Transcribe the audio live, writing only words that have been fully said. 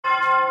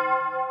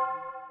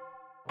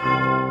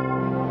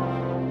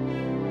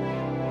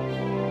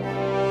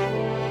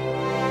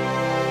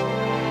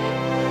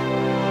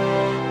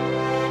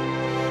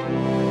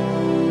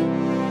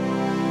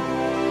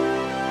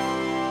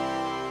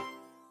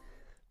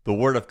The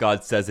Word of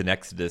God says in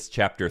Exodus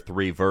chapter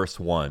 3, verse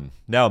 1,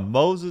 Now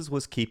Moses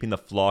was keeping the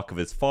flock of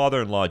his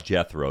father-in-law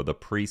Jethro, the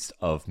priest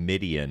of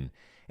Midian,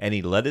 and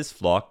he led his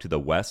flock to the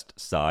west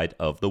side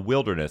of the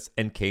wilderness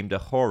and came to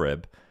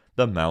Horeb,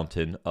 the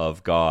mountain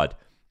of God.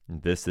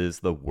 This is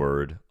the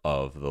word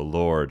of the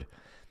Lord.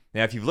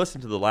 Now, if you've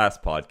listened to the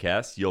last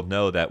podcast, you'll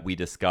know that we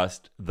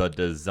discussed the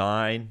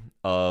design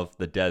of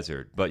the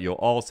desert, but you'll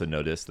also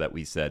notice that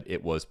we said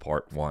it was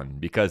part 1,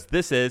 because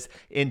this is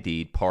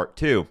indeed part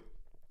 2.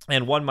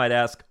 And one might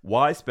ask,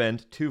 why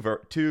spend two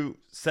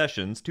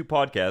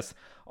podcasts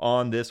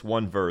on this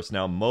one verse?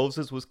 Now,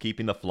 Moses was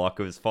keeping the flock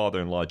of his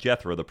father-in-law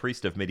Jethro, the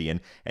priest of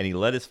Midian, and he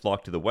led his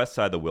flock to the west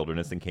side of the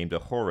wilderness and came to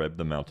Horeb,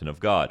 the mountain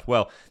of God.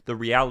 Well, the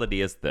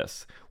reality is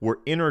this.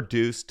 We're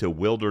introduced to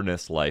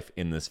wilderness life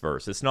in this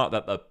verse. It's not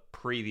that the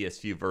previous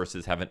few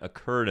verses haven't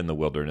occurred in the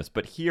wilderness,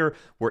 but here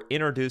we're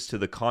introduced to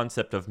the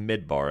concept of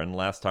Midbar, and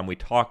last time we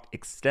talked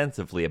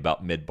extensively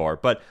about Midbar,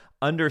 but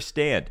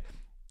understand,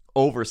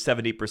 over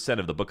 70%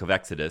 of the book of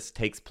Exodus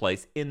takes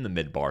place in the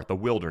Midbar, the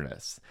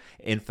wilderness.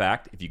 In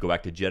fact, if you go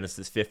back to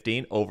Genesis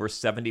 15, over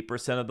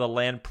 70% of the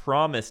land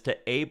promised to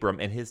Abram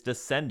and his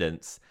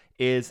descendants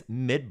is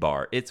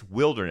Midbar. It's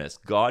wilderness.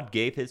 God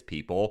gave his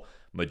people,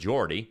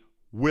 majority,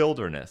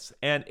 wilderness.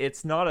 And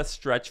it's not a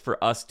stretch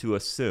for us to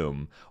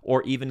assume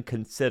or even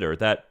consider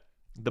that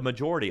the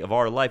majority of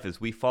our life as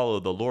we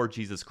follow the Lord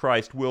Jesus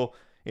Christ will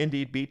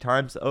indeed be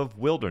times of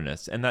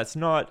wilderness. And that's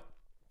not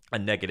a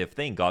negative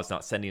thing. God's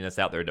not sending us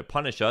out there to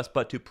punish us,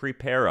 but to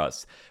prepare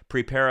us.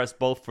 Prepare us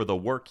both for the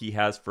work he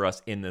has for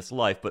us in this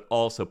life, but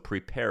also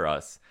prepare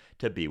us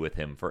to be with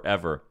him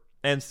forever.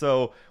 And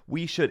so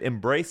we should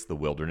embrace the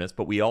wilderness,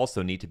 but we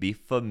also need to be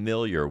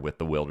familiar with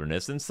the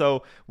wilderness. And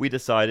so we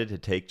decided to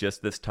take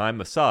just this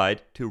time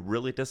aside to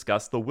really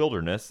discuss the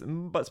wilderness,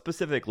 but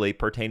specifically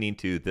pertaining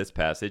to this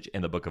passage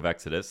in the book of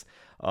Exodus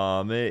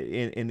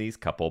in these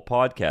couple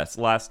podcasts.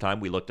 Last time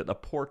we looked at the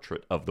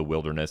portrait of the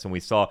wilderness, and we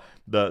saw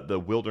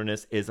the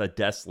wilderness is a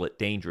desolate,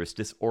 dangerous,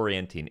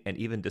 disorienting, and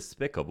even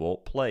despicable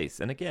place.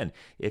 And again,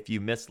 if you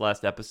missed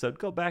last episode,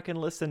 go back and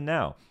listen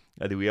now.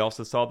 We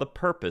also saw the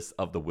purpose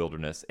of the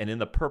wilderness, and in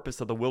the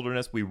purpose of the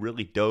wilderness, we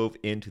really dove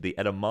into the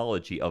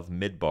etymology of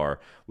Midbar.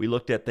 We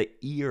looked at the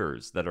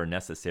ears that are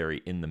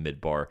necessary in the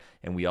Midbar,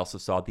 and we also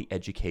saw the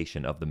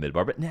education of the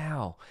Midbar. But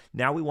now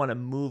we want to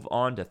move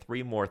on to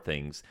 3 more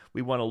things.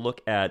 We want to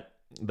look at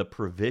the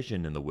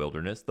provision in the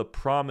wilderness, the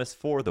promise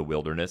for the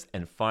wilderness,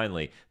 and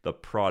finally, the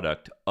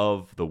product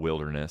of the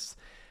wilderness.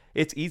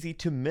 It's easy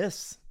to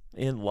miss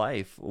in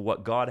life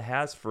what God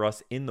has for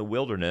us in the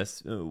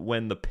wilderness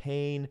when the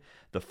pain,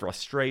 the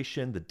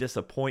frustration, the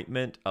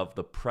disappointment of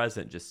the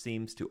present just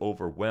seems to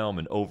overwhelm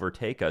and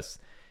overtake us.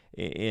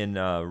 In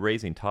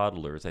raising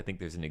toddlers, I think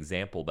there's an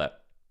example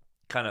that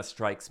kind of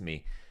strikes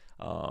me.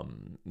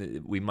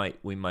 We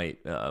might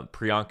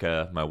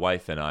Priyanka, my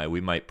wife, and I,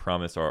 we might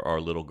promise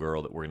our little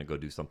girl that we're going to go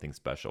do something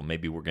special.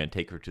 Maybe we're going to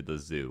take her to the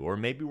zoo, or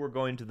maybe we're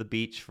going to the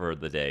beach for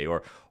the day,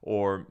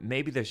 or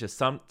maybe there's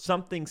just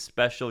something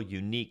special,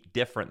 unique,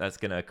 different that's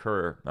going to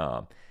occur.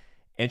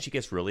 And she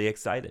gets really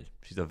excited.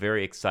 She's a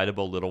very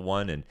excitable little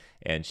one,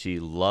 and she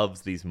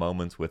loves these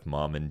moments with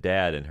mom and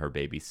dad and her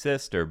baby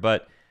sister.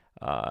 But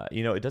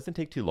it doesn't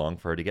take too long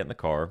for her to get in the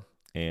car,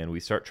 and we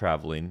start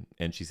traveling,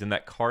 and she's in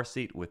that car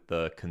seat with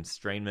the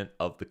constrainment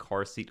of the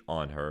car seat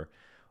on her,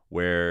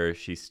 where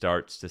she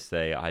starts to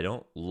say, I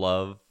don't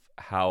love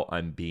how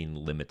I'm being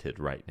limited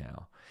right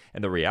now.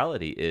 And the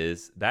reality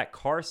is that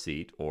car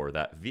seat or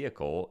that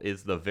vehicle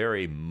is the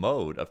very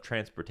mode of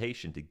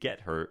transportation to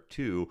get her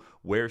to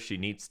where she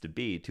needs to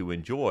be to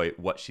enjoy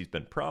what she's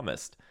been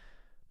promised.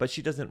 But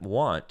she doesn't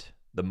want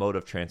the mode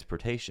of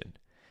transportation.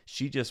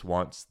 She just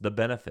wants the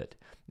benefit.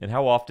 And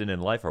how often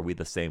in life are we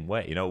the same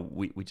way?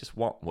 We just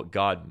want what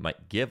God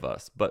might give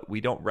us, but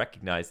we don't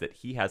recognize that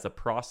he has a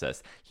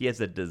process. He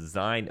has a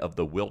design of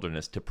the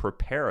wilderness to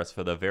prepare us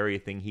for the very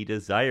thing he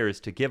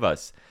desires to give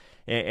us.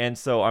 And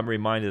so I'm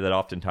reminded that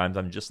oftentimes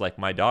I'm just like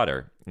my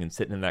daughter and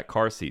sitting in that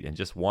car seat and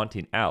just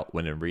wanting out,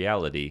 when in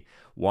reality,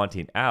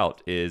 wanting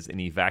out is an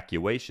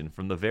evacuation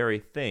from the very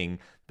thing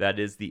that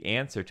is the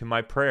answer to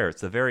my prayer.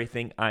 It's the very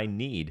thing I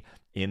need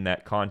in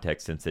that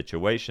context and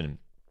situation.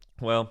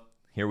 Well,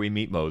 here we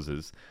meet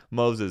Moses.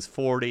 Moses,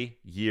 40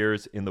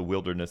 years in the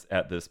wilderness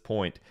at this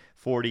point.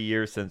 40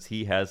 years since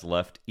he has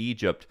left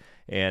Egypt,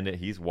 and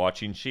he's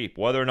watching sheep.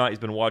 Whether or not he's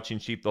been watching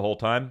sheep the whole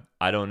time,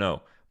 I don't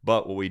know.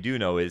 But what we do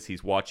know is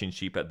he's watching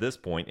sheep at this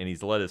point, and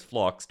he's led his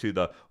flocks to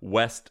the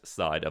west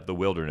side of the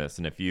wilderness.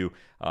 And if you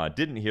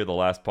didn't hear the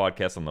last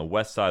podcast on the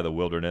west side of the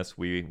wilderness,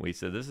 we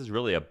said this is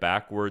really a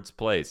backwards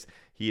place.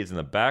 He is in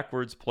the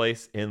backwards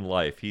place in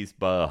life. He's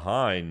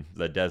behind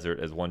the desert,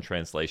 as one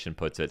translation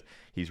puts it.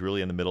 He's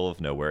really in the middle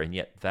of nowhere, and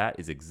yet that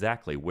is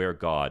exactly where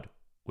God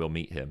will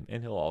meet him,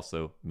 and he'll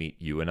also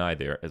meet you and I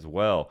there as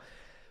well.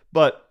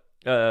 But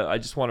I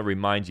just want to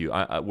remind you,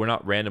 we're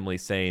not randomly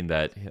saying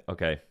that,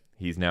 okay,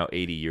 he's now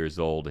 80 years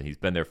old and he's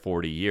been there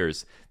 40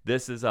 years.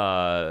 This is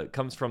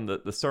comes from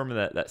the sermon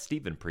that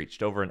Stephen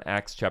preached over in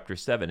Acts chapter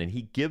 7, and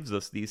he gives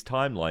us these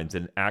timelines.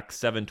 In Acts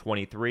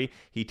 7:23,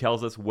 he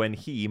tells us when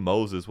he,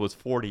 Moses, was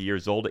 40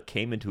 years old, it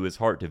came into his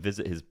heart to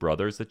visit his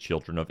brothers, the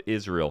children of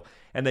Israel.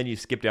 And then you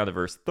skip down to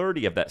verse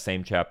 30 of that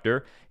same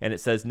chapter, and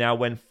it says, now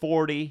when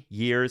 40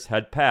 years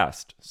had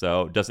passed.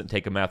 So it doesn't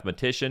take a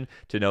mathematician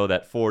to know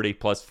that 40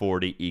 plus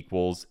 40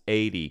 equals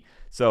 80.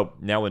 So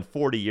now when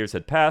 40 years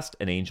had passed,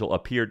 an angel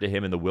appeared to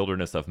him in the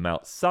wilderness of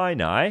Mount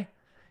Sinai,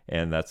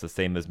 and that's the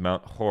same as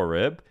Mount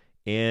Horeb,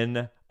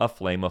 in a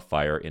flame of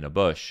fire in a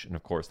bush. And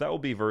of course, that will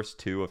be verse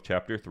 2 of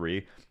chapter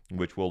 3,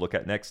 which we'll look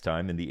at next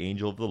time. And the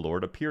angel of the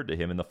Lord appeared to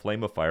him in the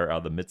flame of fire out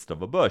of the midst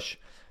of a bush.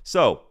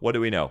 So, what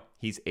do we know?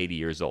 He's 80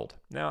 years old.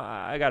 Now,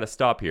 I got to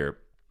stop here,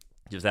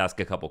 just ask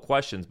a couple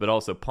questions, but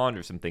also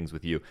ponder some things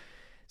with you.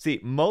 See,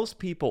 most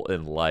people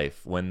in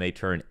life, when they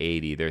turn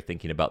 80, they're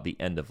thinking about the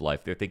end of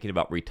life. They're thinking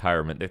about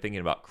retirement. They're thinking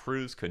about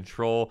cruise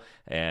control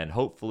and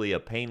hopefully a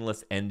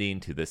painless ending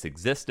to this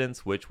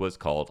existence, which was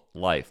called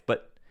life.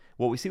 But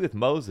what we see with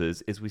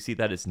Moses is we see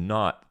that is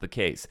not the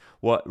case.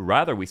 What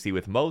rather we see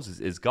with Moses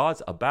is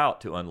God's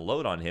about to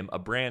unload on him a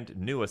brand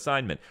new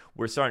assignment.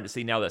 We're starting to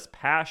see now this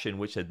passion,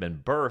 which had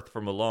been birthed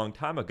from a long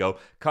time ago,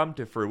 come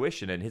to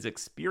fruition, and his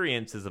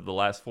experiences of the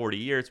last 40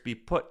 years be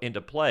put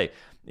into play.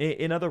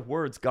 In other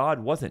words,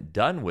 God wasn't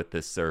done with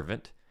this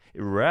servant.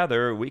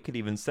 Rather, we could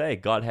even say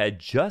God had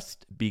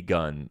just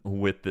begun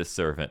with this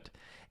servant.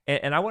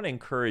 And I want to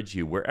encourage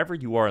you, wherever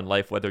you are in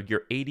life, whether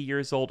you're 80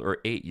 years old or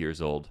 8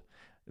 years old,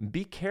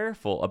 be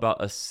careful about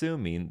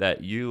assuming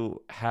that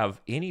you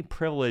have any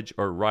privilege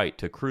or right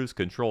to cruise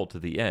control to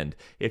the end.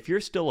 If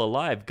you're still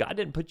alive, God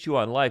didn't put you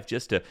on life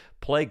just to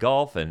play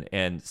golf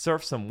and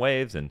surf some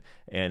waves and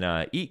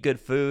eat good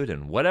food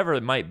and whatever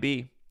it might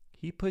be.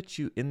 He put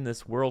you in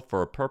this world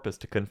for a purpose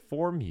to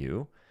conform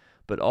you,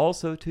 but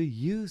also to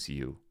use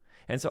you.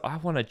 And so I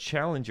want to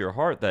challenge your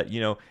heart that,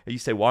 you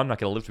say, well, I'm not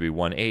going to live to be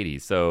 180.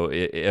 So,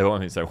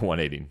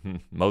 180.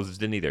 Moses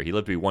didn't either. He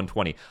lived to be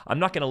 120. I'm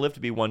not going to live to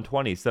be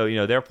 120.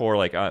 So, therefore,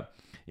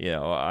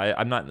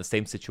 I'm not in the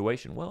same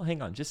situation. Well,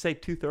 hang on. Just say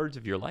 2/3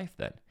 of your life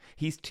then.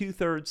 He's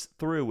 2/3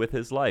 through with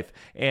his life.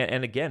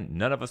 And again,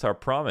 none of us are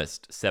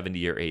promised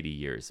 70 or 80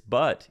 years.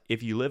 But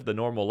if you live the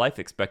normal life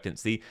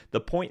expectancy, the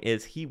point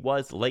is he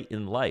was late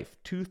in life,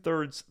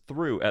 2/3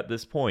 through at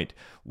this point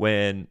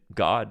when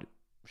God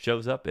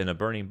shows up in a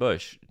burning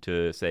bush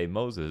to say,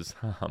 Moses,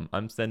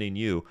 I'm sending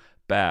you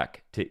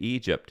back to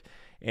Egypt.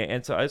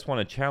 And so I just want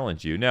to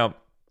challenge you. Now,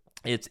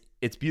 it's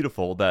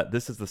beautiful that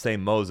this is the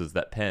same Moses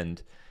that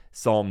penned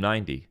Psalm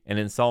 90. And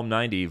in Psalm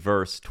 90,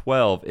 verse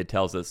 12, it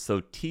tells us,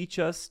 so teach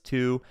us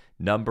to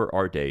number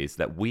our days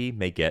that we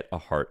may get a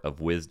heart of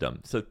wisdom.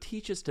 So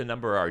teach us to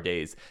number our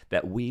days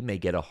that we may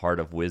get a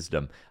heart of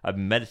wisdom. I've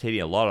been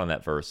meditating a lot on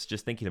that verse,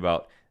 just thinking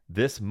about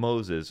this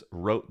Moses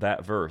wrote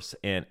that verse,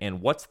 and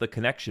what's the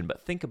connection?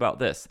 But think about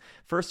this.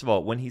 First of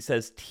all, when he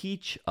says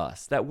teach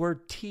us, that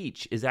word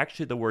teach is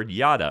actually the word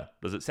yada.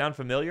 Does it sound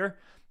familiar?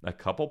 A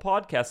couple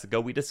podcasts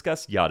ago, we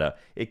discussed yada.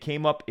 It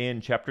came up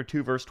in chapter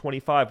 2, verse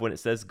 25, when it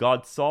says,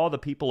 God saw the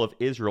people of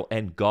Israel,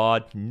 and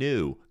God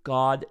knew.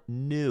 God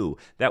knew.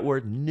 That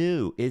word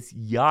knew is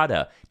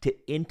yada, to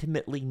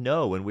intimately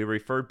know. And we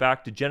referred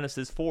back to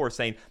Genesis 4,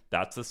 saying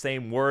that's the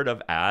same word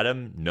of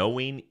Adam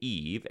knowing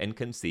Eve and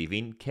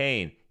conceiving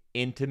Cain.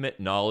 Intimate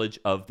knowledge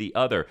of the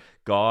other.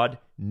 God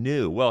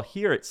knew. Well,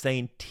 here it's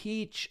saying,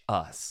 teach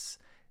us.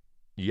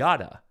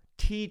 Yada.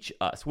 Teach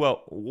us.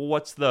 Well,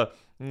 what's the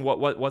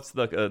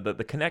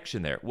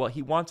connection there? Well,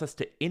 he wants us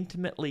to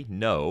intimately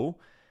know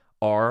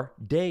our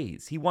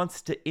days. He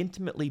wants to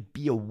intimately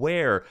be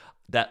aware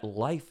that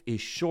life is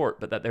short,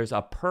 but that there's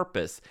a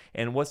purpose.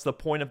 And what's the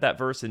point of that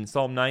verse in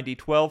Psalm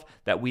 90:12?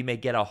 That we may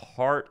get a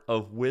heart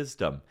of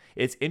wisdom.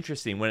 It's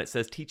interesting when it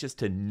says teach us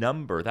to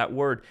number. That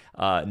word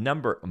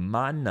number,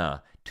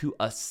 mana, to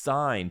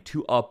assign,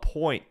 to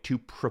appoint, to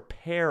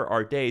prepare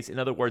our days. In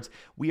other words,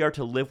 we are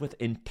to live with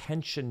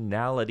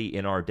intentionality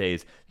in our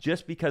days.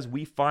 Just because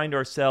we find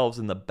ourselves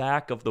in the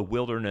back of the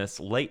wilderness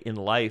late in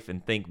life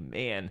and think,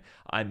 man,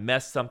 I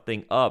messed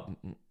something up.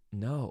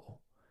 No.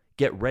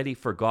 Get ready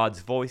for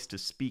God's voice to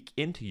speak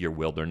into your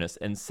wilderness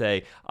and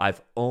say,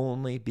 I've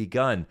only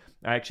begun.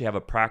 I actually have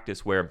a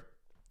practice where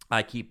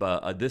I keep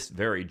this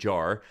very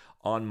jar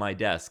on my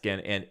desk, and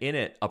in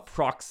it,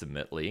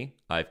 approximately,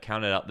 I've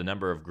counted out the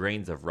number of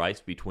grains of rice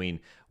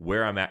between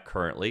where I'm at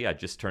currently, I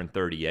just turned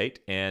 38,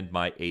 and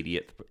my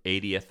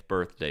 80th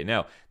birthday.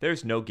 Now,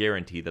 there's no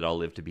guarantee that I'll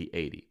live to be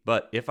 80,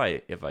 but if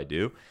I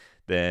do,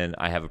 then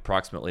I have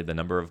approximately the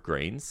number of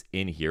grains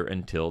in here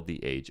until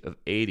the age of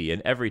 80.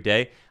 And every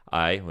day,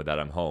 that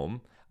I'm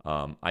home,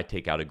 I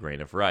take out a grain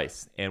of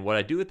rice. And what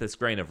I do with this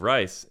grain of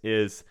rice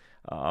is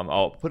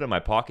I'll put it in my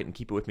pocket and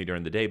keep it with me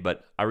during the day,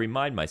 but I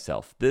remind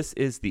myself, this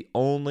is the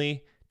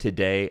only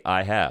today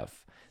I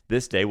have.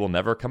 This day will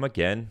never come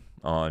again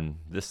on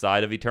this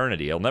side of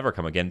eternity. It'll never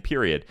come again,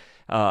 period.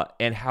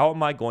 And how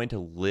am I going to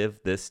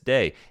live this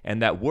day?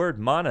 And that word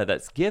mana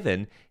that's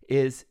given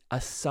is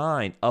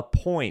assign,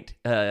 appoint,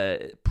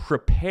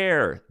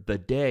 prepare the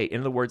day.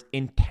 In other words,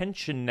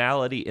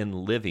 intentionality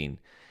in living.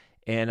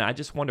 And I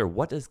just wonder,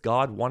 what does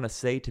God want to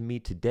say to me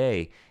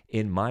today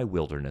in my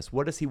wilderness?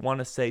 What does he want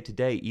to say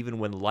today, even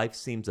when life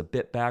seems a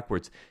bit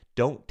backwards?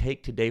 Don't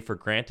take today for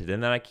granted.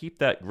 And then I keep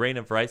that grain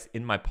of rice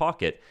in my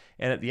pocket.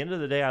 And at the end of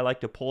the day, I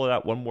like to pull it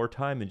out one more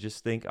time and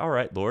just think, all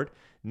right, Lord,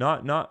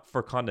 not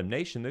for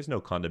condemnation. There's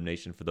no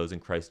condemnation for those in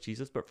Christ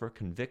Jesus, but for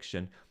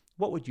conviction.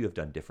 What would you have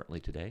done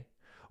differently today?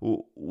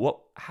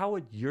 How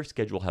would your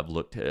schedule have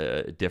looked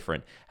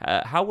different?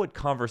 How would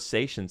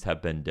conversations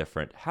have been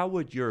different? How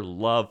would your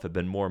love have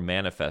been more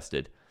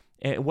manifested?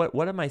 And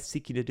what am I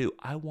seeking to do?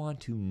 I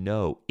want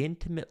to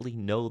intimately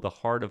know the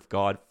heart of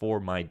God for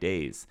my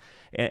days.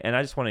 And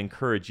I just want to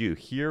encourage you.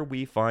 Here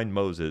we find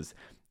Moses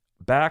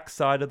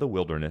backside of the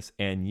wilderness,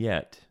 and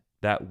yet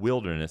that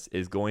wilderness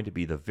is going to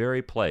be the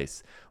very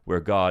place where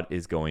God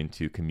is going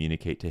to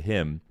communicate to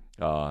him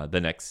the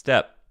next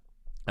step.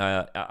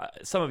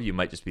 Some of you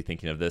might just be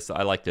thinking of this.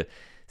 I like to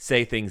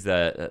say things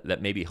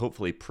that maybe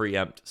hopefully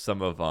preempt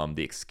some of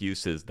the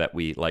excuses that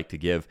we like to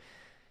give.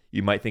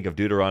 You might think of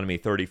Deuteronomy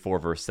 34,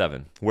 verse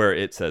 7, where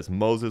it says,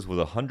 Moses was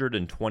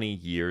 120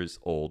 years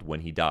old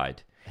when he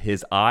died.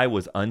 His eye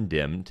was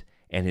undimmed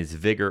and his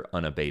vigor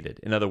unabated.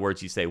 In other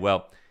words, you say,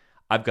 well,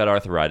 I've got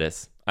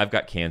arthritis, I've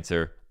got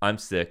cancer, I'm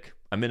sick,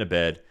 I'm in a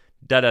bed,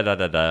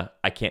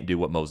 I can't do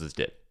what Moses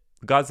did.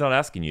 God's not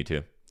asking you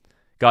to.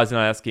 God's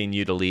not asking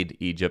you to lead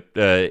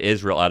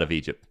Israel out of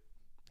Egypt.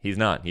 He's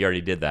not. He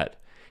already did that.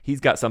 He's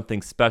got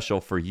something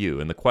special for you.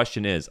 And the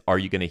question is, are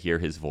you going to hear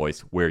his voice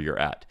where you're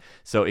at?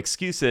 So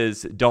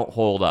excuses don't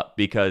hold up,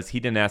 because he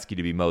didn't ask you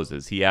to be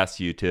Moses. He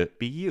asked you to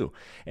be you.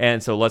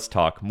 And so let's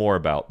talk more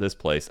about this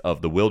place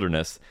of the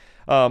wilderness.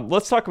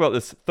 Let's talk about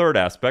this third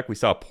aspect. We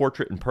saw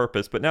portrait and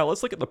purpose, but now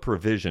let's look at the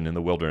provision in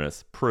the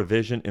wilderness.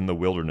 Provision in the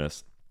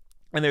wilderness.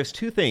 And there's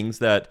two things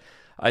that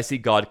I see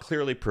God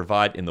clearly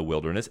provide in the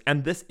wilderness,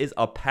 and this is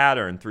a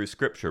pattern through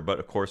Scripture, but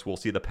of course we'll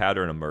see the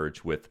pattern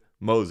emerge with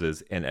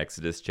Moses in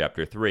Exodus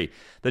chapter 3.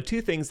 The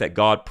two things that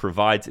God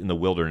provides in the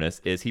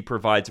wilderness is he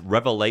provides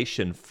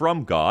revelation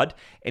from God,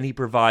 and he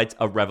provides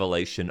a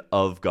revelation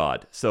of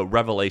God. So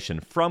revelation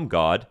from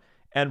God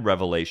and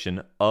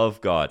revelation of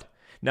God.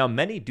 Now,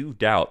 many do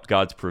doubt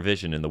God's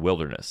provision in the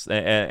wilderness,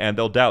 and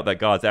they'll doubt that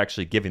God's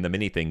actually giving them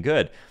anything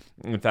good.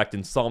 In fact,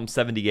 in Psalm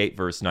 78,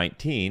 verse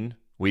 19,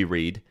 we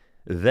read,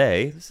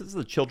 this is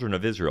the children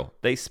of Israel,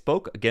 they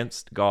spoke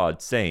against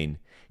God, saying,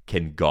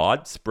 can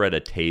God spread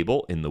a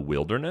table in the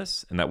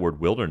wilderness? And that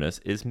word wilderness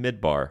is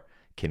midbar.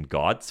 Can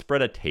God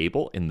spread a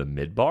table in the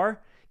midbar?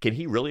 Can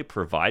he really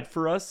provide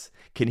for us?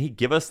 Can he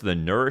give us the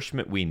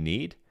nourishment we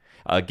need?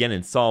 Again,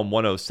 in Psalm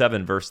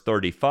 107, verse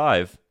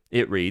 35,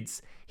 it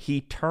reads,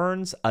 he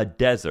turns a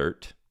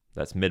desert,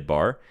 that's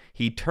midbar,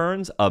 he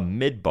turns a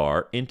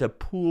midbar into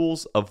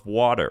pools of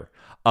water,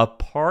 a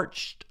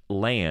parched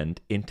land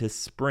into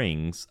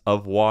springs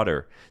of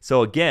water.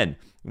 So again,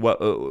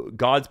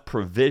 God's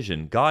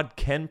provision, God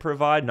can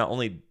provide. Not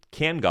only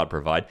can God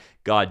provide,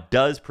 God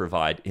does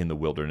provide in the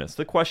wilderness.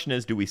 The question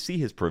is, do we see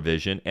his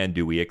provision, and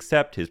do we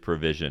accept his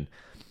provision?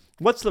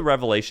 What's the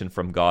revelation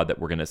from God that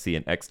we're going to see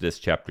in Exodus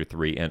chapter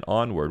 3 and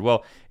onward?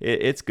 Well,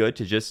 it's good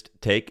to just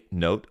take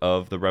note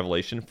of the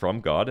revelation from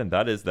God, and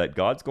that is that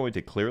God's going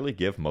to clearly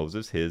give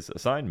Moses his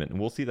assignment, and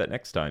we'll see that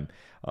next time.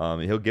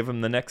 He'll give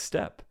him the next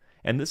step.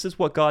 And this is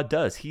what God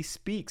does. He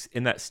speaks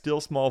in that still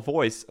small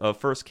voice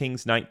of 1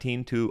 Kings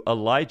 19 to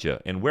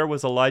Elijah. And where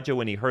was Elijah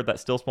when he heard that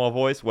still small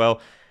voice?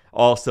 Well,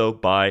 also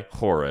by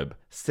Horeb.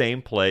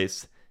 Same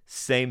place,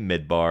 same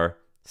midbar,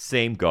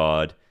 same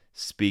God,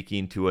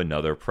 speaking to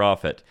another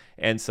prophet.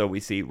 And so we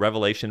see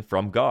revelation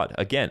from God.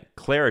 Again,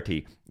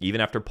 clarity,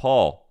 even after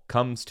Paul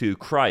comes to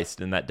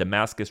Christ in that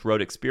Damascus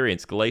Road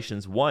experience.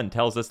 Galatians 1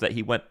 tells us that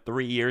he went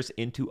 3 years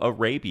into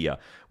Arabia,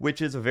 which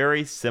is a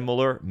very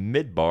similar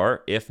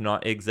midbar, if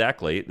not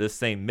exactly the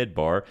same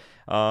midbar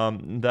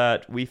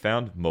that we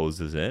found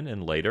Moses in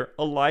and later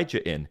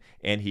Elijah in.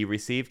 And he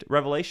received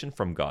revelation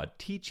from God,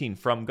 teaching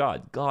from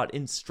God. God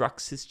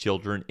instructs his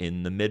children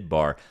in the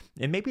midbar.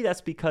 And maybe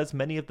that's because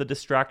many of the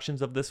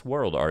distractions of this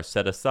world are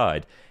set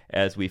aside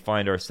as we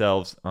find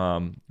ourselves,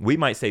 we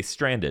might say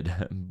stranded,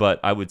 but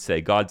I would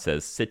say God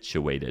says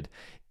situated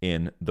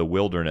in the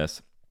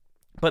wilderness.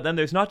 But then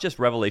there's not just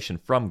revelation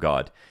from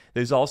God,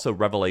 there's also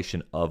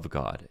revelation of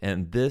God.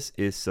 And this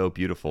is so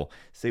beautiful.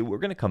 See, we're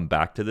going to come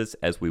back to this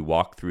as we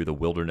walk through the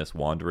wilderness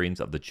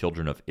wanderings of the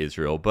children of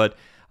Israel. But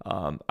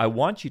I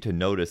want you to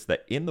notice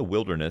that in the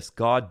wilderness,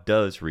 God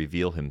does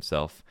reveal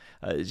himself.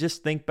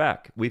 Just think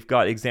back. We've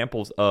got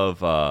examples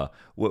of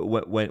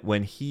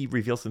when he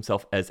reveals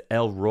himself as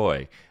El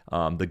Roi,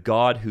 the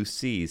God who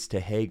sees, to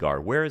Hagar.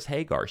 Where is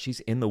Hagar?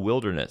 She's in the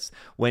wilderness.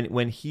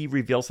 When he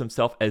reveals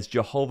himself as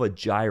Jehovah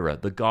Jireh,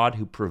 the God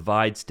who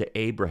provides to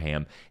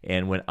Abraham.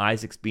 And when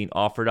Isaac's being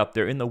offered up,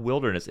 they're in the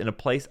wilderness, in a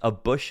place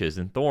of bushes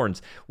and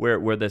thorns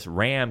where this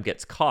ram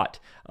gets caught.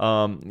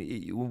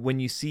 When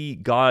you see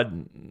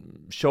God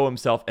show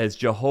himself as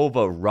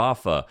Jehovah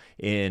Rapha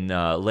in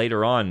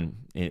later on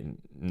in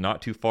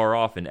not too far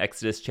off in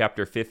Exodus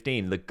chapter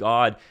 15, the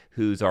God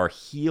who's our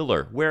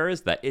healer. Where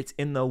is that? It's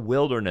in the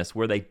wilderness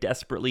where they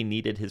desperately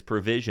needed his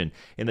provision.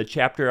 In the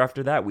chapter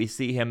after that, we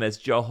see him as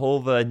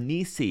Jehovah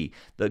Nissi,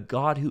 the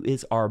God who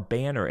is our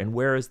banner. And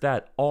where is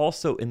that?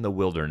 Also in the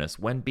wilderness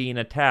when being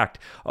attacked.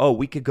 Oh,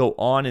 we could go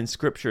on in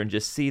Scripture and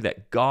just see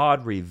that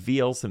God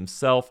reveals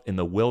himself in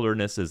the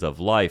wildernesses of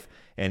life.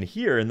 And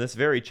here in this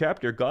very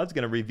chapter, God's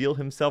going to reveal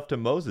himself to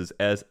Moses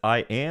as I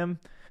am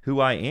who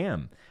I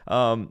am.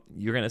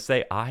 You're going to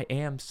say, I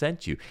am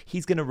sent you.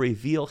 He's going to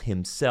reveal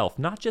himself,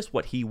 not just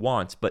what he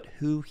wants, but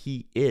who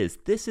he is.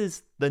 This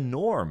is the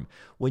norm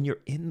when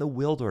you're in the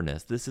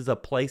wilderness. This is a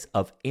place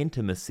of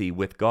intimacy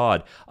with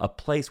God, a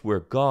place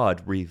where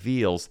God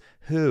reveals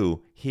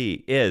who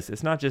he is.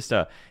 It's not just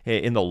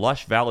in the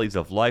lush valleys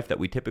of life that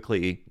we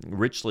typically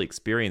richly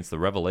experience the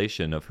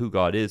revelation of who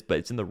God is, but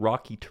it's in the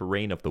rocky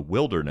terrain of the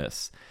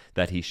wilderness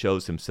that he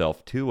shows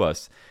himself to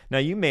us. Now,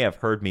 you may have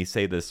heard me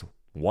say this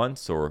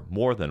once or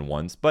more than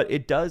once, but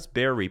it does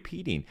bear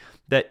repeating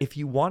that if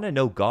you want to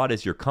know God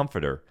as your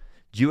comforter,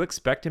 do you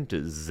expect him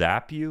to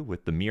zap you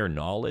with the mere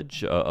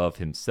knowledge of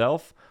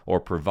himself or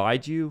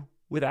provide you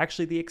with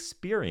actually the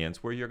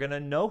experience where you're going to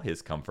know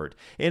his comfort?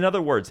 In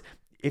other words,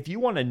 if you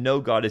want to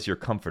know God as your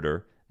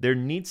comforter, there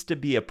needs to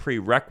be a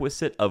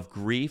prerequisite of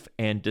grief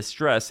and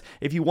distress.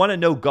 If you want to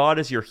know God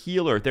as your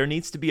healer, there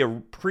needs to be a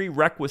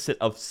prerequisite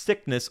of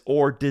sickness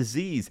or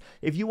disease.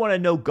 If you want to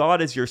know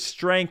God as your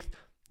strength,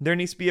 there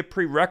needs to be a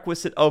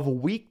prerequisite of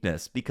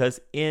weakness,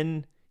 because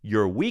in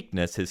your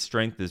weakness, his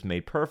strength is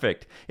made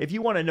perfect. If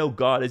you want to know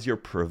God as your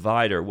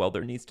provider, well,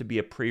 there needs to be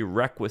a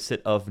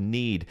prerequisite of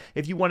need.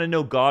 If you want to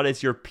know God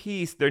as your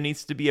peace, there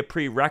needs to be a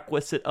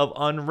prerequisite of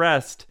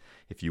unrest.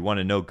 If you want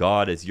to know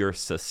God as your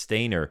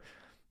sustainer,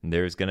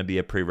 there's going to be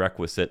a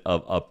prerequisite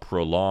of a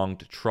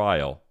prolonged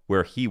trial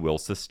where he will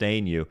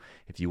sustain you.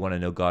 If you want to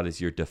know God as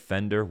your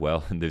defender,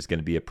 well, there's going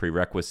to be a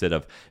prerequisite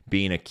of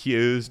being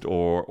accused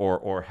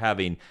or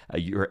having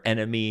your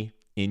enemy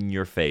in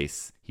your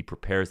face. He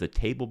prepares a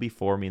table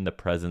before me in the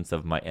presence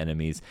of my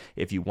enemies.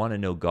 If you want to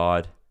know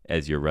God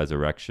as your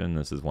resurrection,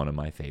 this is one of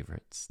my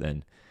favorites,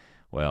 then,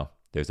 well,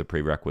 there's a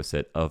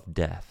prerequisite of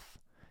death,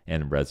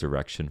 and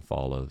resurrection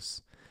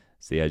follows.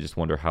 See, I just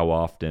wonder how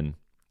often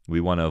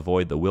we want to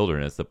avoid the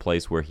wilderness, the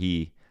place where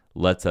he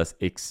lets us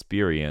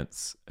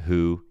experience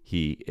who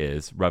he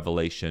is,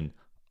 revelation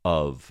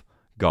of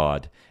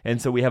God.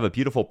 And so we have a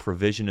beautiful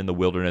provision in the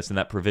wilderness, and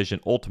that provision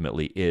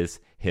ultimately is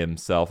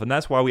himself. And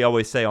that's why we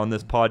always say on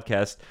this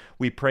podcast,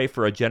 we pray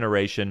for a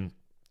generation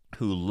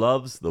who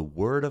loves the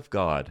Word of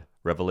God,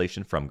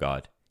 revelation from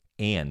God,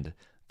 and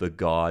the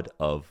God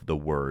of the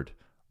Word,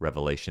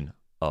 revelation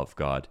of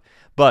God.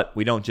 But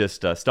we don't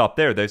just stop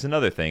there. There's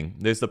another thing.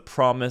 There's the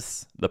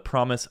promise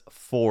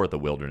for the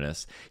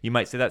wilderness. You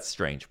might say that's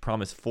strange.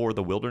 Promise for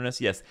the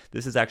wilderness? Yes,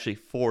 this is actually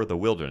for the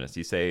wilderness.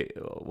 You say,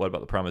 what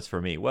about the promise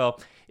for me?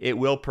 Well, it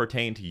will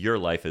pertain to your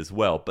life as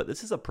well, but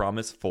this is a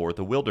promise for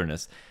the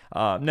wilderness.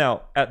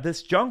 Now, at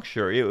this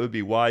juncture, it would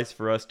be wise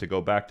for us to go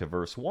back to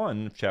verse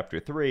 1 of chapter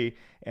 3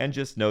 and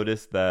just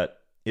notice that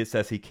it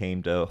says he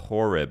came to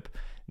Horeb.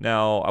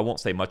 Now, I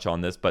won't say much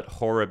on this, but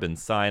Horeb and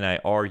Sinai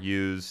are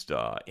used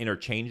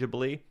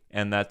interchangeably,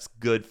 and that's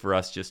good for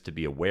us just to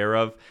be aware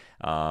of.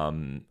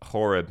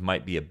 Horeb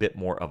might be a bit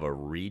more of a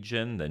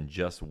region than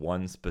just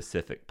one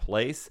specific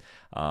place.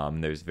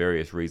 There's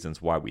various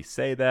reasons why we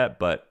say that,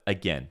 but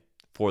again,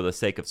 for the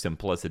sake of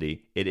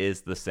simplicity, it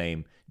is the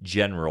same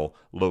general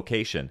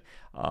location.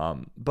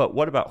 But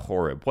what about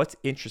Horeb? What's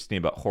interesting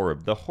about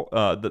Horeb?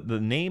 The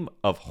name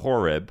of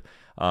Horeb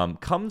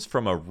comes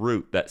from a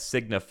root that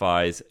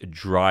signifies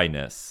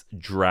dryness,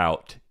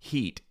 drought,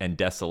 heat, and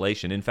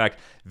desolation. In fact,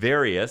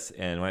 various,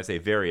 and when I say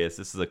various,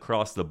 this is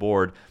across the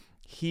board,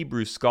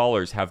 Hebrew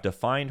scholars have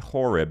defined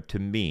Horeb to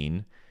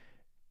mean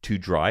to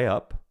dry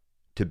up,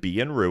 to be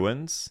in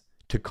ruins,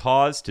 to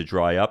cause to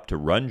dry up, to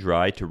run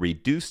dry, to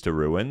reduce to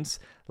ruins,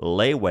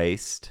 lay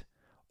waste,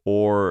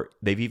 or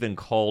they've even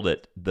called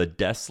it the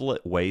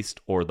desolate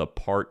waste or the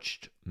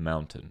parched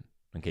mountain.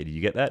 Okay, did you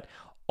get that?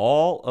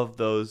 All of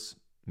those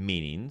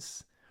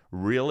meanings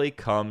really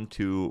come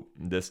to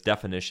this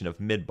definition of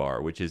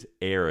midbar, which is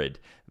arid,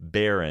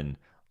 barren,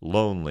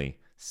 lonely,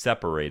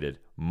 separated,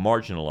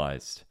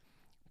 marginalized.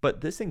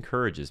 But this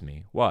encourages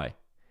me. Why?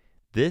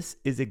 This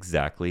is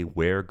exactly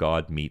where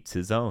God meets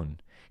his own.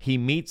 He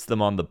meets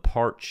them on the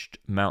parched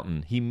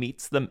mountain. He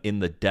meets them in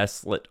the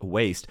desolate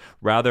waste,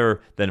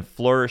 rather than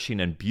flourishing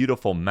and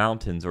beautiful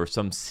mountains or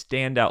some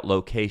standout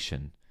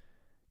location.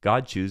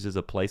 God chooses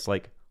a place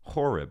like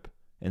Horeb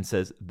and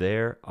says,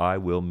 there I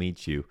will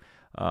meet you.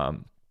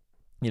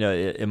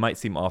 It might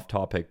seem off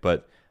topic,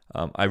 but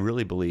I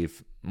really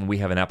believe we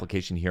have an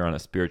application here on a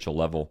spiritual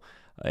level.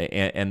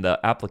 And the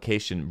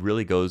application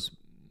really goes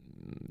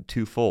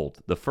twofold.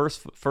 The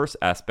first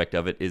aspect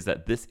of it is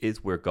that this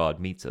is where God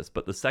meets us,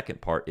 but the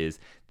second part is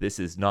this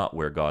is not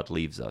where God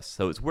leaves us.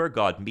 So it's where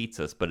God meets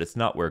us, but it's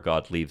not where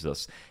God leaves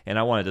us. And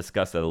I want to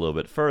discuss that a little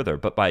bit further.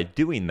 But by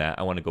doing that,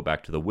 I want to go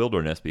back to the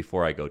wilderness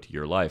before I go to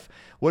your life.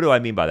 What do I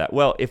mean by that?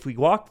 Well, if we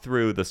walk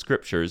through the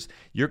scriptures,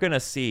 you're going to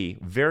see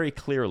very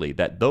clearly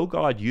that though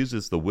God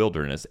uses the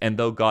wilderness, and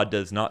though God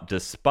does not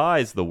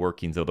despise the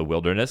workings of the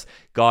wilderness,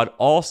 God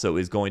also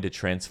is going to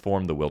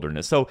transform the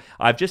wilderness. So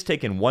I've just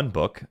taken one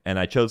book, and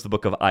I chose the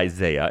book of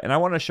Isaiah, and I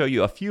want to show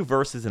you a few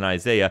verses in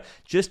Isaiah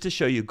just to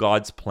show you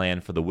God's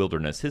plan for the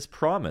wilderness, his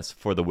promise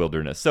for the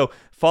wilderness. So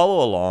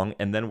follow along,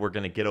 and then we're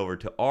going to get over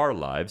to our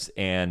lives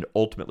and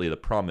ultimately the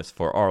promise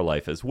for our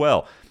life as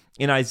well.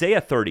 In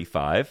Isaiah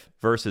 35,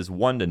 verses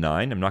 1 to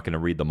 9, I'm not going to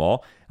read them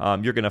all,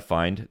 you're going to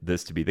find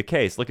this to be the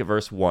case. Look at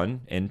verse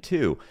 1 and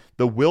 2.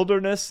 The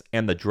wilderness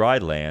and the dry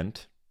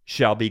land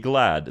shall be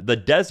glad. The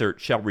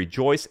desert shall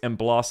rejoice and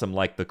blossom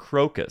like the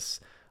crocus,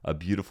 a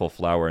beautiful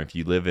flower. And if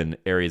you live in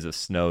areas of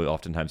snow,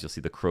 oftentimes you'll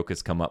see the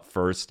crocus come up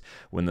first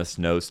when the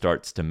snow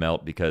starts to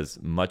melt because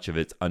much of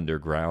it's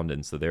underground,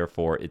 and so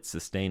therefore it's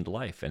sustained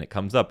life, and it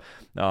comes up.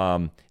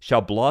 Shall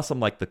blossom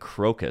like the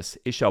crocus.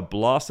 It shall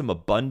blossom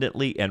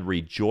abundantly and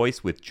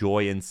rejoice with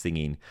joy and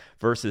singing.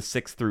 Verses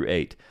 6 through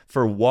 8.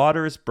 For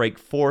waters break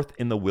forth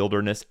in the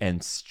wilderness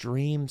and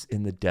streams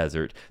in the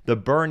desert. The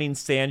burning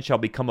sand shall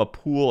become a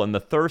pool, and the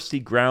thirsty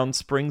ground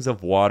springs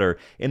of water.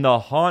 In the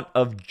haunt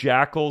of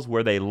jackals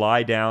where they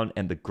lie down,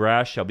 and the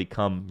grass shall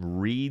become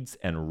reeds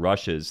and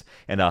rushes,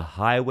 and a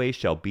highway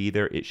shall be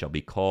there. It shall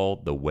be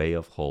called the way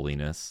of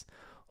holiness.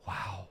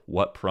 Wow,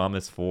 what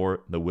promise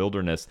for the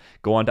wilderness.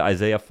 Go on to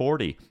Isaiah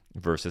 40,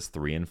 verses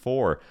 3 and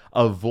 4.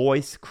 A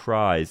voice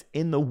cries,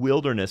 in the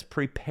wilderness,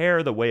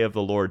 prepare the way of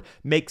the Lord.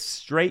 Make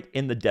straight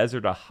in the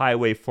desert a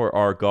highway for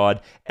our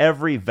God.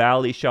 Every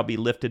valley shall be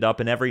lifted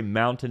up, and every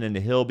mountain and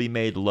hill be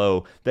made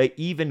low. The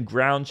even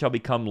ground shall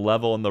become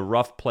level, and the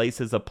rough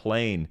places a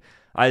plain.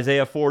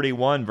 Isaiah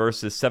 41,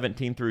 verses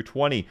 17 through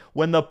 20.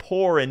 When the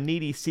poor and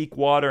needy seek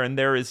water, and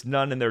there is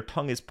none, and their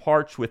tongue is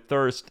parched with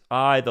thirst,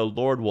 I, the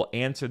Lord, will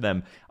answer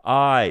them.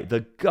 I,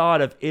 the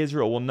God of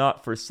Israel, will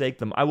not forsake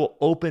them. I will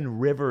open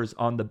rivers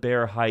on the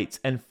bare heights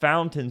and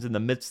fountains in the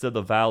midst of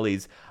the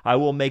valleys. I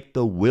will make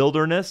the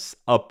wilderness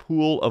a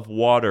pool of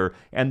water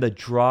and the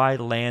dry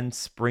land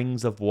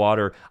springs of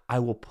water. I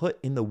will put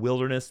in the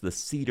wilderness the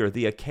cedar,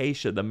 the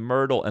acacia, the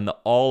myrtle, and the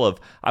olive.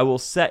 I will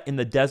set in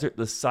the desert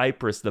the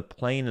cypress, the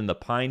plane, and the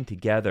pine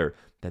together,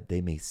 that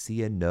they may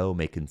see and know,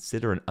 may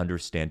consider and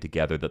understand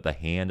together that the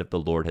hand of the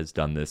Lord has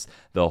done this.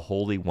 The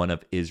Holy One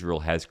of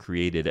Israel has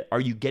created it. Are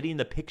you getting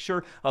the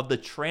picture of the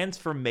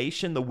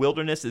transformation the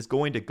wilderness is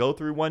going to go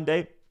through one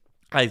day?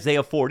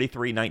 Isaiah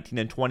 43, 19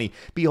 and 20.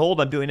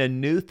 Behold, I'm doing a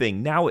new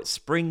thing. Now it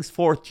springs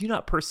forth. Do you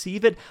not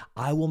perceive it?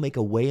 I will make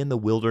a way in the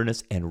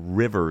wilderness and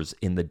rivers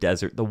in the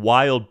desert. The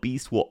wild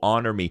beasts will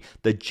honor me,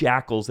 the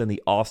jackals and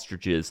the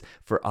ostriches.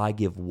 For I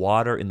give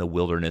water in the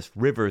wilderness,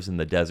 rivers in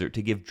the desert,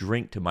 to give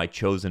drink to my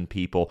chosen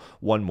people.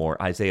 One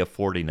more, Isaiah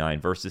 49,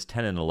 verses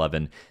 10 and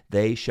 11.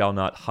 They shall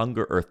not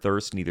hunger or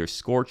thirst, neither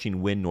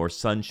scorching wind nor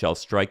sun shall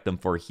strike them.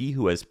 For he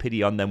who has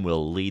pity on them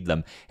will lead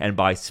them, and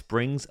by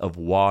springs of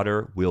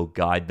water will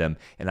guide them.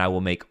 And I will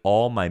make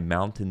all my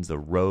mountains a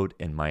road,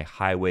 and my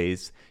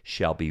highways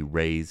shall be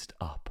raised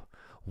up.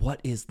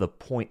 What is the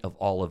point of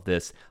all of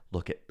this?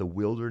 Look, at the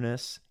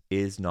wilderness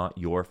is not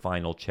your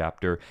final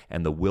chapter,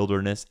 and the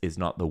wilderness is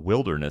not the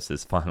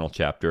wilderness's final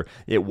chapter.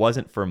 It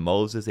wasn't for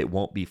Moses. It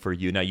won't be for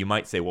you. Now, you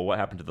might say, well, what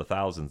happened to the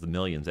thousands, the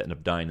millions that end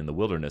up dying in the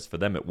wilderness? For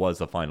them, it was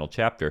the final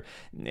chapter.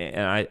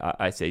 And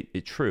I say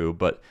it's true,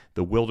 but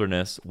the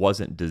wilderness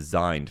wasn't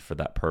designed for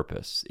that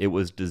purpose. It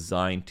was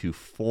designed to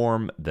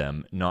form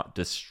them, not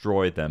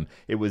destroy them.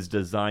 It was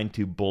designed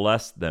to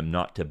bless them,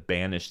 not to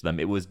banish them.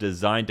 It was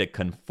designed to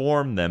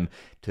conform them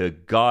to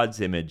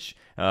God's image,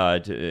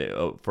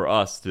 for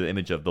us, to the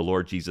image of the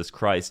Lord Jesus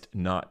Christ,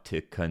 not to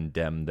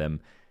condemn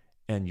them.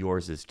 And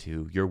yours is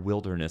too. Your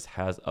wilderness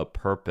has a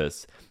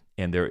purpose,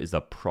 and there is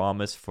a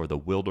promise for the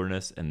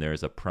wilderness, and there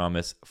is a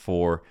promise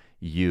for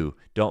you.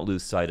 Don't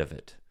lose sight of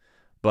it.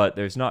 But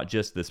there's not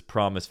just this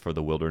promise for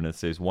the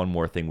wilderness. There's one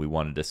more thing we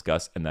want to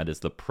discuss, and that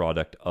is the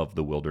product of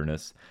the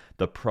wilderness.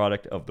 The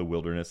product of the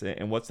wilderness.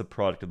 And what's the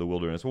product of the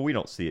wilderness? Well, we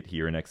don't see it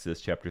here in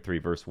Exodus chapter 3,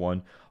 verse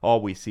 1.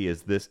 All we see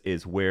is this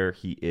is where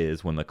he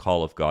is when the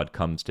call of God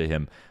comes to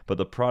him. But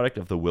the product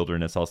of the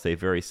wilderness, I'll say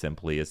very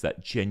simply, is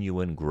that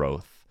genuine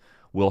growth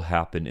will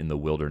happen in the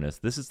wilderness.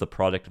 This is the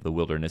product of the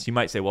wilderness. You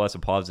might say, well, that's a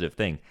positive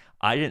thing.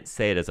 I didn't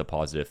say it as a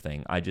positive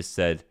thing. I just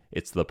said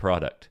it's the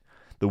product.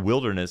 The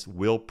wilderness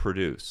will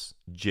produce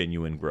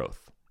genuine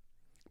growth.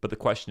 But the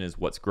question is,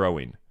 what's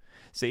growing?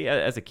 See,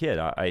 as a kid,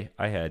 I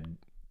had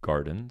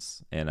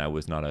gardens, and I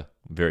was not a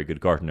very good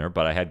gardener,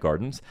 but I had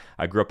gardens.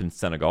 I grew up in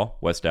Senegal,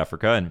 West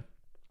Africa, and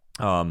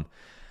I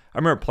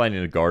remember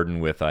planting a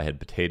garden I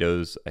had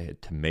potatoes, I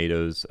had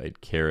tomatoes, I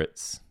had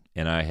carrots,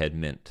 and I had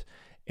mint.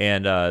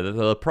 And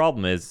the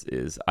problem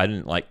is I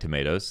didn't like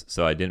tomatoes,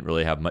 so I didn't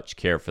really have much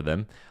care for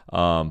them.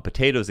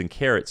 Potatoes and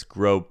carrots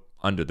grow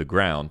under the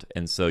ground.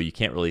 And so you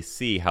can't really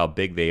see how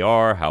big they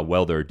are, how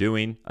well they're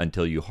doing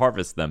until you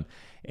harvest them.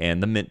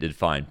 And the mint did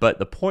fine. But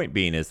the point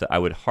being is that I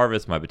would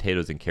harvest my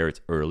potatoes and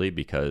carrots early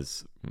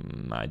because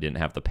I didn't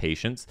have the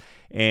patience.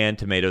 And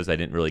tomatoes I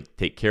didn't really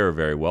take care of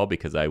very well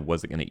because I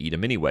wasn't going to eat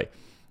them anyway.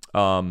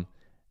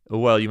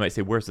 Well, you might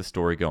say, where's the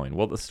story going?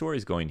 Well, the story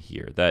is going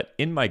here, that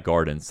in my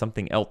garden,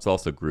 something else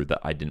also grew that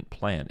I didn't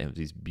plant. It was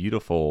these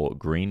beautiful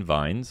green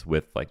vines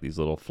with like these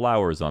little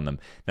flowers on them.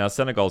 Now,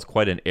 Senegal is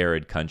quite an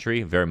arid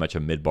country, very much a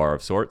midbar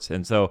of sorts.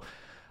 And so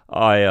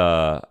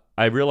I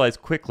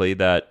realized quickly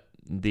that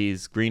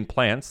these green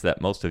plants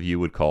that most of you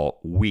would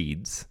call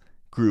weeds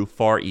grew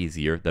far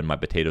easier than my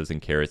potatoes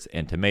and carrots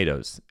and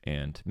tomatoes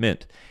and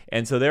mint.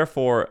 And so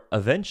therefore,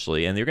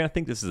 eventually, and you're going to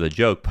think this is a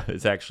joke, but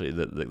it's actually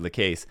the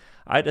case,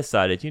 I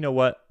decided, you know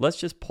what, let's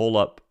just pull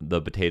up the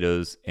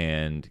potatoes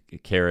and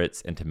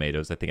carrots and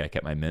tomatoes. I think I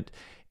kept my mint.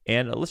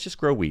 And let's just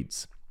grow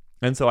weeds.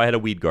 And so I had a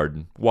weed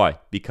garden. Why?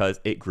 Because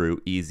it grew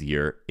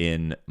easier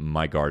in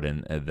my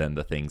garden than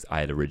the things I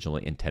had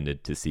originally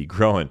intended to see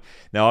growing.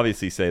 Now,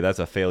 obviously, say that's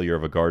a failure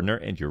of a gardener,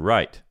 and you're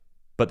right.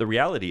 But the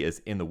reality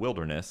is, in the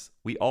wilderness,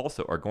 we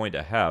also are going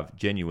to have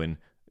genuine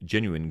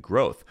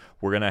growth.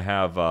 We're going to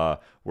have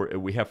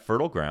we have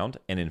fertile ground,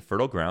 and in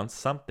fertile ground,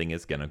 something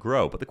is going to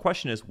grow. But the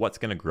question is, what's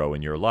going to grow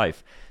in your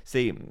life?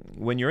 See,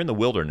 when you're in the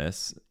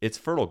wilderness, it's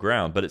fertile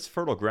ground, but it's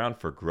fertile ground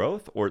for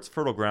growth, or it's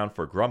fertile ground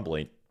for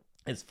grumbling.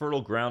 It's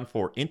fertile ground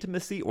for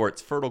intimacy, or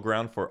it's fertile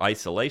ground for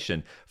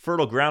isolation.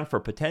 Fertile ground for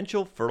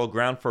potential, fertile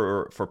ground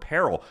for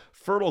peril.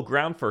 Fertile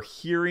ground for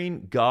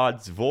hearing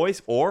God's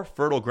voice, or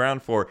fertile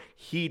ground for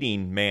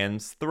heeding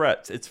man's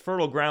threats. It's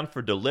fertile ground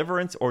for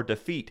deliverance or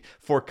defeat,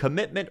 for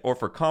commitment or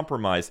for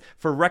compromise,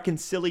 for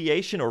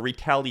reconciliation or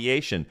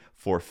retaliation,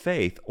 for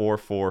faith or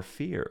for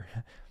fear.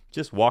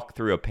 Just walk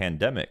through a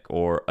pandemic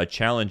or a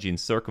challenging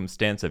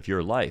circumstance of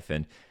your life,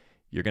 and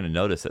you're going to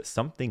notice that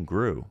something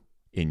grew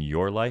in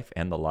your life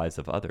and the lives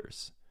of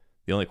others.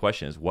 The only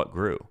question is, what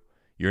grew?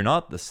 You're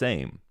not the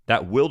same.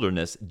 That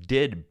wilderness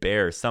did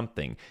bear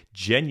something.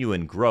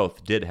 Genuine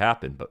growth did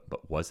happen,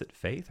 but was it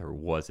faith or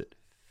was it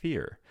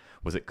fear?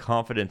 Was it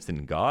confidence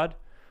in God,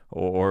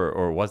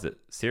 or was it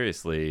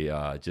seriously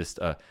just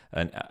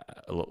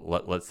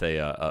let's say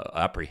a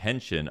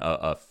apprehension,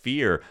 a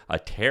fear, a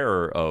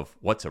terror of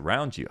what's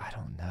around you? I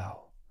don't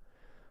know.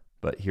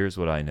 But here's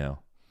what I know.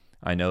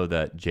 I know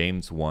that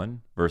James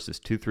 1, verses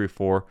 2 through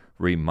 4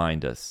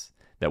 remind us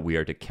that we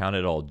are to count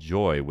it all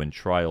joy when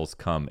trials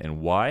come.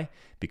 And why?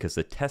 Because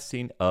the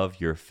testing of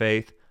your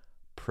faith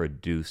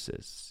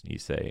produces, you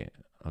say,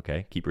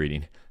 okay, keep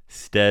reading,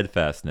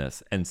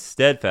 steadfastness. And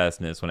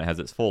steadfastness, when it has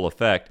its full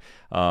effect,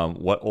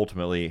 what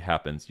ultimately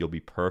happens? You'll be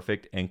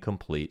perfect and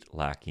complete,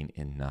 lacking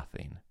in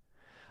nothing.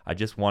 I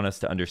just want us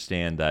to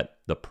understand that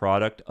the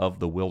product of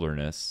the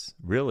wilderness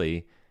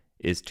really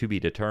is to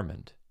be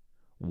determined.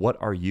 What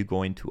are you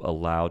going to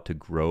allow to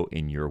grow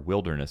in your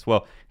wilderness?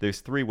 Well,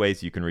 there's three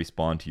ways you can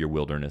respond to your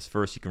wilderness.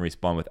 First, you can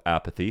respond with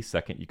apathy.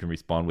 Second, you can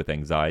respond with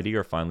anxiety.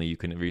 Or finally, you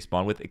can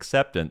respond with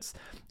acceptance.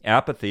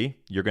 Apathy,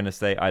 you're going to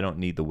say, I don't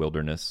need the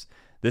wilderness.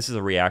 This is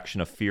a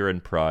reaction of fear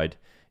and pride.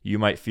 You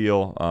might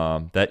feel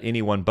that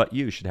anyone but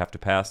you should have to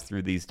pass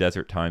through these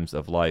desert times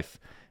of life.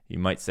 You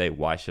might say,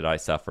 why should I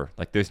suffer?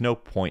 Like, there's no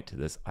point to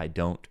this. I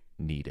don't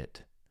need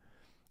it.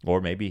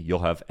 Or maybe you'll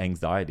have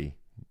anxiety.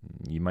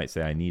 You might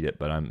say, I need it,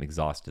 but I'm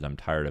exhausted. I'm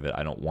tired of it.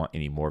 I don't want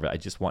any more of it. I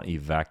just want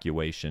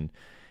evacuation.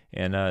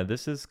 And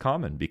this is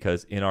common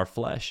because in our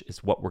flesh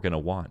is what we're going to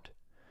want.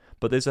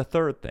 But there's a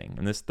third thing.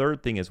 And this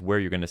third thing is where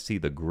you're going to see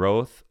the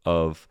growth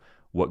of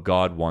what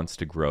God wants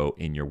to grow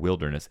in your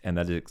wilderness. And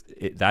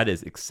that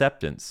is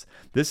acceptance.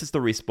 This is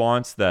the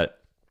response that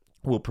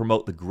will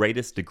promote the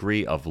greatest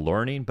degree of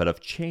learning, but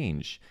of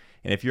change.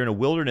 And if you're in a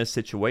wilderness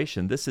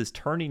situation, this is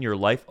turning your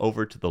life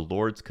over to the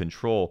Lord's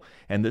control.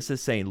 And this is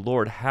saying,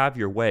 Lord, have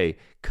your way.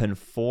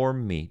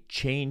 Conform me,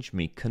 change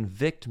me,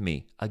 convict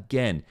me.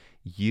 Again,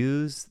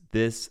 use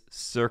this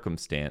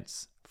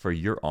circumstance for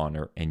your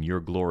honor and your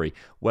glory,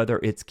 whether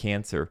it's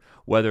cancer,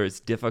 whether it's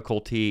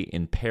difficulty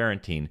in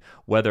parenting,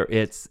 whether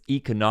it's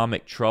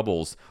economic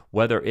troubles,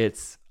 whether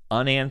it's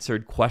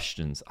unanswered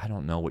questions. I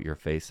don't know what you're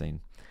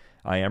facing.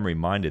 I am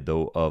reminded,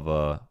 though,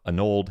 of an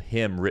old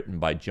hymn written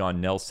by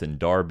John Nelson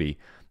Darby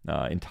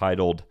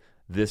entitled,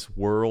 This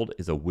World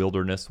is a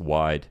Wilderness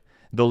Wide.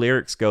 The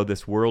lyrics go,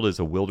 this world is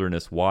a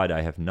wilderness wide.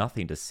 I have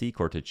nothing to seek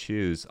or to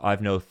choose.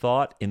 I've no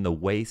thought in the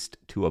waste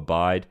to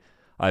abide.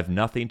 I've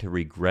nothing to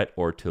regret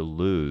or to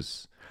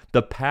lose.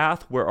 The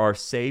path where our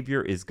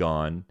Savior is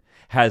gone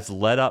has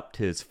led up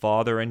to his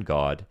Father and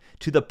God,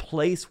 to the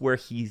place where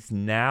he's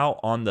now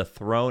on the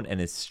throne, and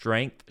his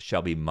strength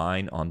shall be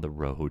mine on the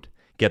road.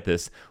 Get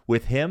this,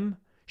 with him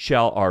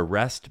shall our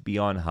rest be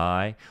on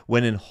high,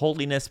 when in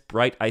holiness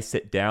bright I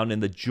sit down, in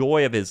the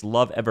joy of his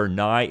love ever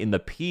nigh, in the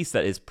peace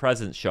that his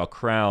presence shall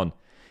crown.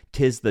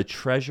 'Tis the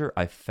treasure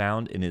I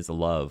found in his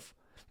love,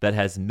 that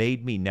has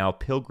made me now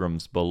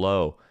pilgrims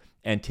below.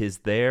 And 'tis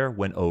there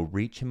when O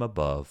reach him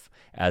above,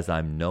 as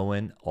I'm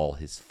knowin' all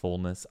his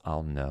fullness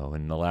I'll know.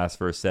 And the last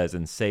verse says,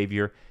 And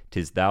Savior,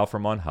 'tis thou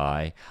from on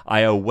high,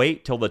 I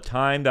await till the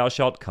time thou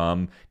shalt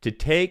come to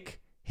take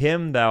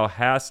him thou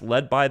hast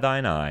led by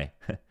thine eye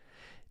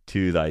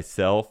to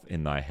thyself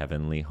in thy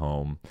heavenly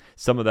home.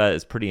 Some of that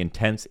is pretty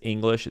intense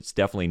English. It's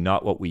definitely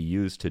not what we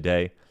use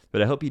today,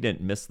 but I hope you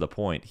didn't miss the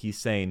point. He's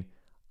saying,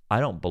 I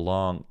don't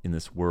belong in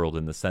this world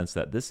in the sense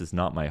that this is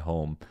not my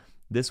home.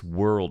 This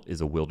world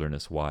is a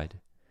wilderness wide.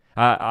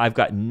 I've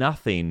got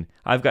nothing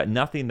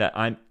that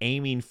I'm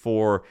aiming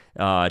for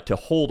to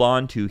hold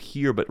on to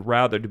here, but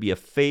rather to be a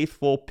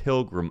faithful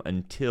pilgrim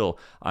until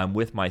I'm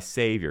with my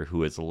Savior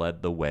who has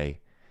led the way.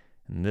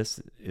 And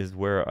this is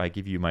where I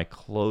give you my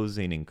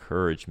closing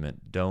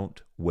encouragement.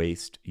 Don't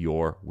waste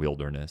your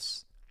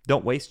wilderness.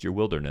 Don't waste your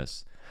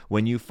wilderness.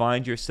 When you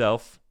find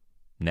yourself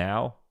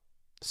now,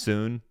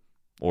 soon,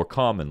 or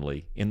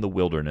commonly in the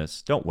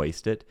wilderness, don't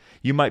waste it.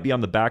 You might be on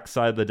the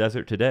backside of the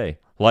desert today.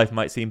 Life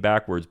might seem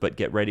backwards, but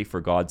get ready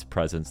for God's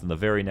presence. In the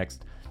very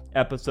next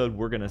episode,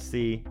 we're going to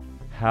see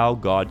how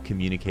God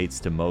communicates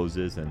to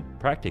Moses, and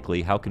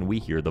practically how can we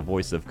hear the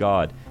voice of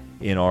God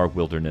in our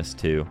wilderness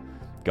too.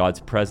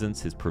 God's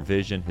presence, his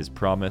provision, his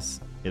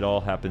promise, it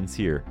all happens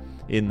here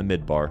in the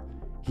Midbar.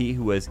 He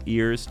who has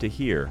ears to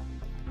hear,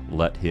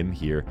 let him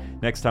hear.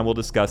 Next time we'll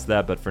discuss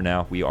that, but for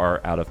now we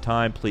are out of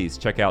time. Please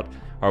check out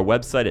our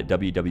website at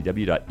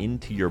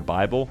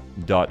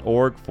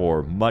www.intoyourbible.org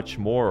for much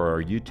more, or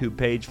our YouTube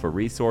page for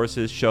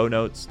resources, show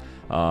notes,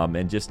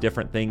 and just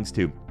different things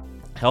to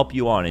help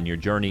you on in your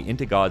journey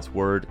into God's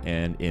Word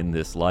and in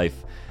this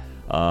life.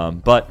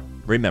 But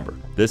remember,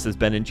 this has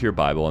been Into Your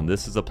Bible, and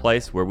this is a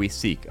place where we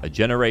seek a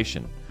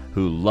generation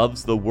who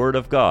loves the Word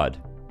of God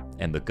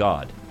and the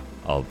God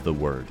of the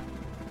Word.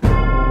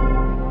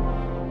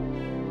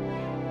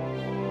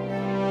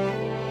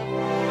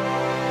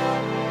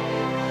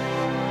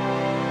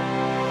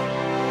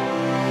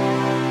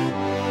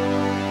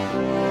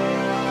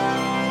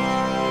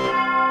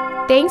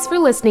 Thanks for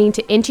listening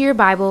to Into Your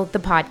Bible, the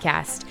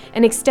podcast,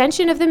 an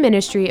extension of the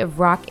ministry of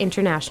Rock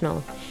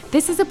International.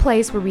 This is a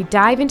place where we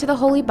dive into the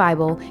Holy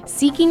Bible,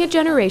 seeking a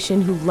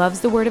generation who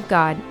loves the Word of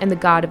God and the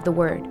God of the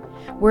Word.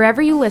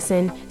 Wherever you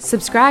listen,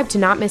 subscribe to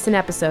not miss an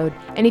episode,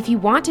 and if you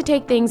want to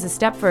take things a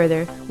step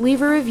further,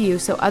 leave a review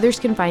so others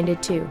can find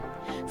it too.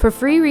 For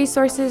free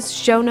resources,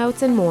 show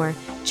notes, and more,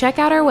 check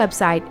out our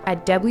website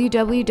at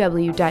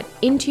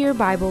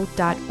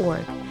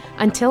www.intoyourbible.org.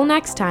 Until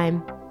next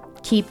time,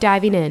 keep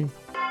diving in.